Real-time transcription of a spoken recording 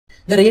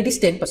The rate is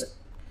 10%.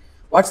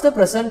 What's the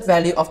present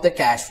value of the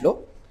cash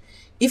flow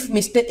if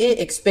Mr.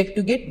 A expect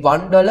to get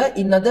 $1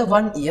 in another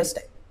 1 year's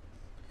time?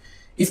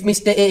 If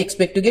Mr. A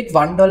expect to get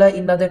 $1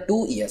 in another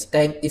 2 years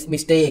time, if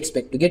Mr. A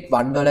expect to get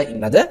 $1 in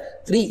another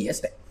 3 years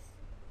time.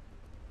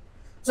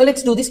 So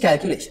let's do this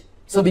calculation.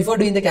 So before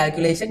doing the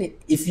calculation,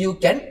 if you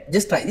can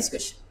just try this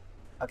question.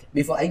 Okay,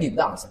 before I give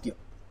the answer to you.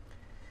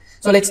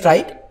 So let's try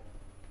it.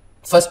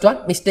 First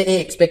one, Mr.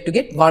 A expect to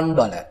get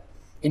 $1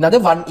 in another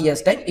 1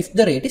 year's time if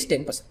the rate is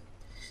 10%.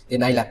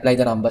 Then I'll apply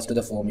the numbers to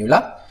the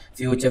formula.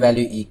 Future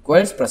value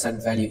equals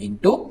present value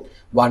into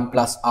 1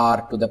 plus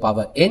r to the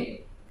power n.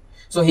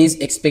 So he is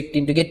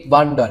expecting to get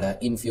 $1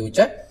 in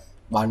future.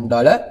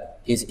 $1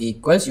 is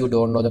equals, you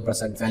don't know the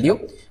present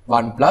value,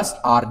 1 plus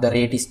r, the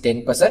rate is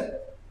 10%.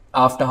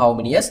 After how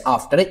many years?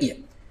 After a year.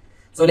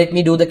 So let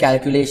me do the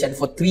calculation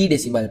for 3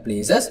 decimal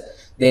places.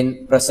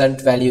 Then present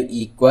value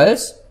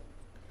equals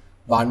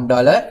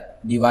 $1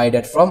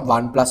 divided from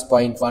 1 plus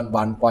 0.1,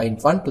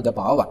 1.1 to the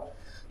power 1.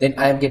 Then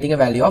I am getting a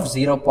value of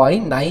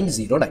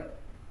 0.909.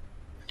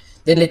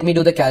 Then let me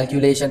do the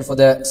calculation for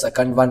the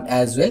second one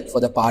as well,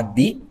 for the part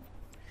B.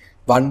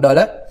 $1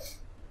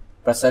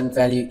 present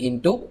value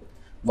into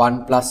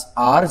 1 plus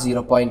r,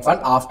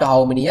 0.1. After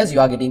how many years?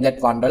 You are getting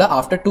that $1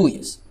 after 2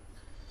 years.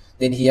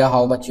 Then here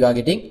how much you are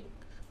getting?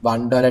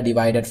 $1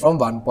 divided from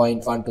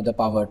 1.1 to the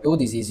power 2.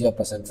 This is your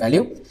present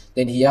value.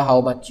 Then here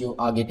how much you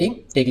are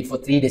getting? Take it for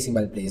 3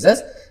 decimal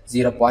places.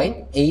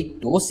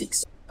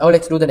 0.826. Now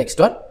let's do the next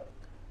one.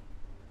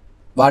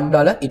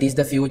 $1. It is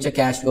the future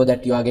cash flow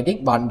that you are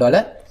getting.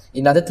 $1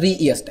 in another 3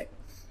 years time.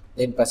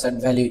 Then present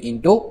value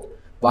into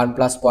 1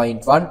 plus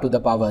 0.1 to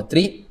the power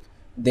 3.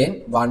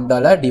 Then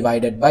 $1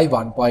 divided by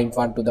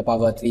 1.1 to the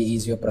power 3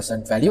 is your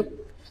present value.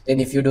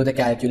 Then if you do the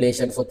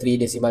calculation for 3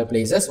 decimal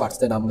places, what's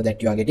the number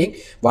that you are getting?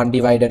 1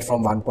 divided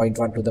from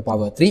 1.1 to the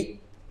power 3.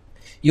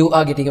 You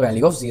are getting a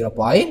value of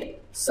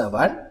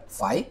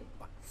 0.751.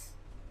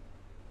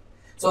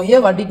 So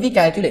here what did we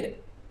calculate?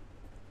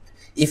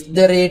 If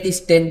the rate is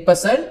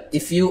 10%,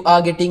 if you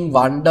are getting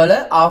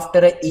 $1 after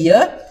a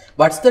year,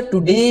 what's the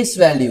today's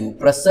value,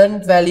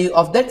 present value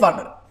of that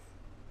 $1?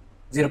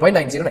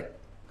 0.909.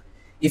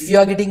 If you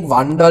are getting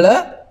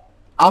 $1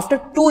 after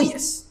 2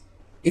 years,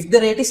 if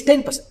the rate is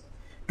 10%,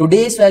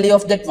 today's value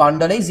of that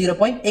 $1 is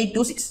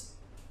 0.826.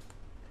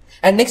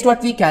 And next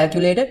what we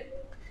calculated,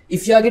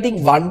 if you are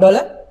getting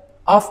 $1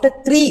 after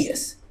 3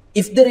 years,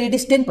 if the rate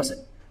is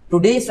 10%,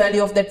 today's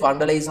value of that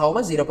 $1 is how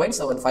much?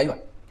 0.751.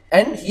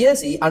 And here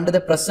see, under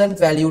the present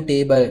value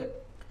table,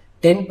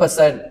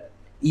 10%,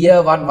 year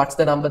 1, what's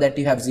the number that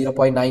you have?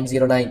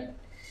 0.909.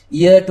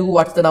 Year 2,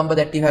 what's the number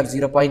that you have?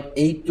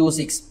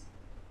 0.826.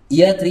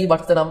 Year 3,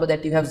 what's the number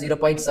that you have?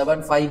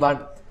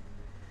 0.751.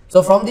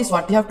 So from this,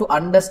 what you have to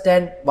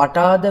understand, what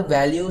are the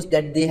values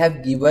that they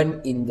have given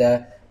in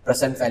the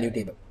present value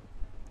table.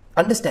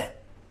 Understand.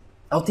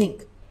 Now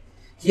think.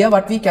 Here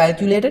what we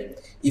calculated,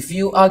 if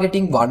you are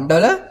getting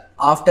 $1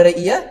 after a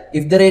year,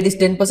 if the rate is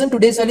 10%,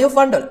 today's value of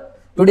 $1.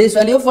 Today's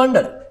value of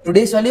 $1.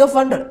 Today's value of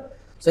 $1.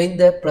 So in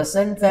the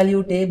present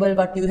value table,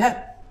 what you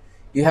have?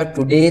 You have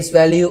today's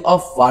value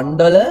of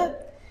 $1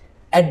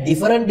 at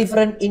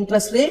different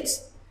interest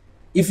rates.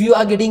 If you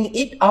are getting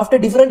it after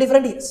different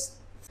years.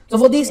 So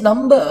for these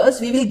numbers,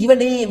 we will give a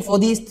name. For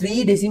these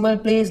 3 decimal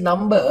place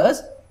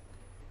numbers,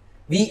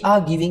 we are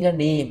giving a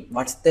name.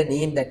 What's the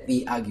name that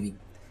we are giving?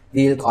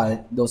 We will call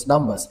those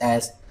numbers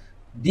as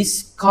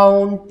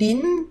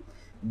discounting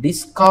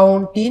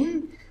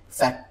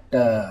factors.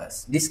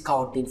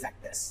 Discounting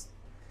factors.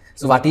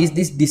 So what is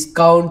this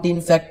discounting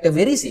factor?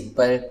 Very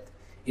simple.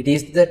 It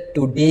is the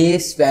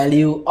today's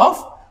value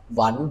of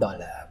 $1.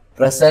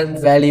 Present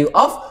value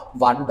of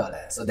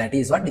 $1. So that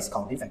is what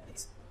discounting factor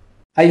is.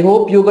 I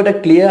hope you got a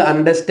clear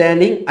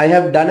understanding. I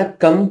have done a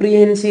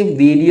comprehensive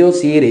video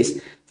series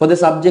for the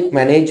subject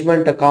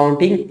management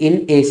accounting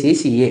in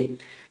ACCA.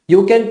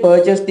 You can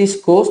purchase this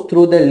course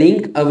through the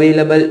link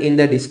available in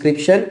the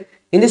description.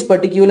 In this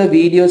particular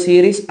video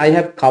series, I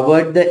have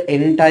covered the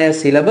entire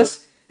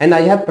syllabus and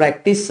I have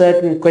practiced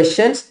certain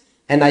questions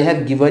and I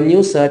have given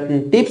you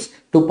certain tips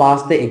to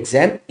pass the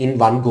exam in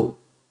one go.